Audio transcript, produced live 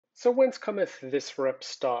So whence cometh this rep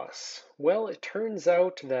STOS? Well, it turns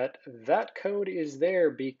out that that code is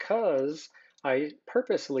there because I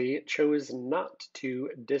purposely chose not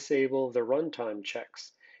to disable the runtime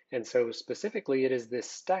checks. And so specifically, it is this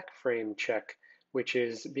stack frame check, which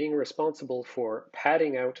is being responsible for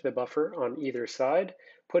padding out the buffer on either side,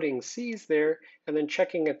 putting Cs there, and then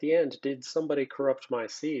checking at the end, did somebody corrupt my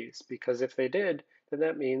Cs? Because if they did, then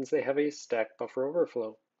that means they have a stack buffer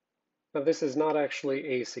overflow. Now, this is not actually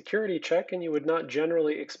a security check, and you would not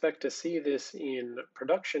generally expect to see this in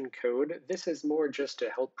production code. This is more just to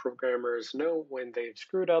help programmers know when they've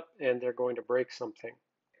screwed up and they're going to break something.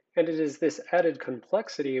 And it is this added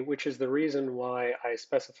complexity which is the reason why I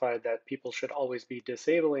specified that people should always be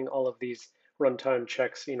disabling all of these runtime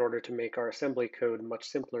checks in order to make our assembly code much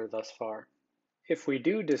simpler thus far. If we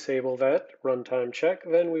do disable that runtime check,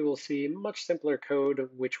 then we will see much simpler code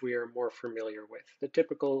which we are more familiar with. The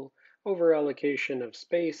typical overallocation of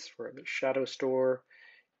space for the shadow store,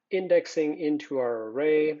 indexing into our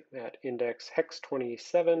array at index hex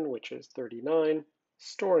 27, which is 39,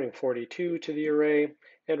 storing 42 to the array,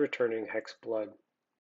 and returning hex blood.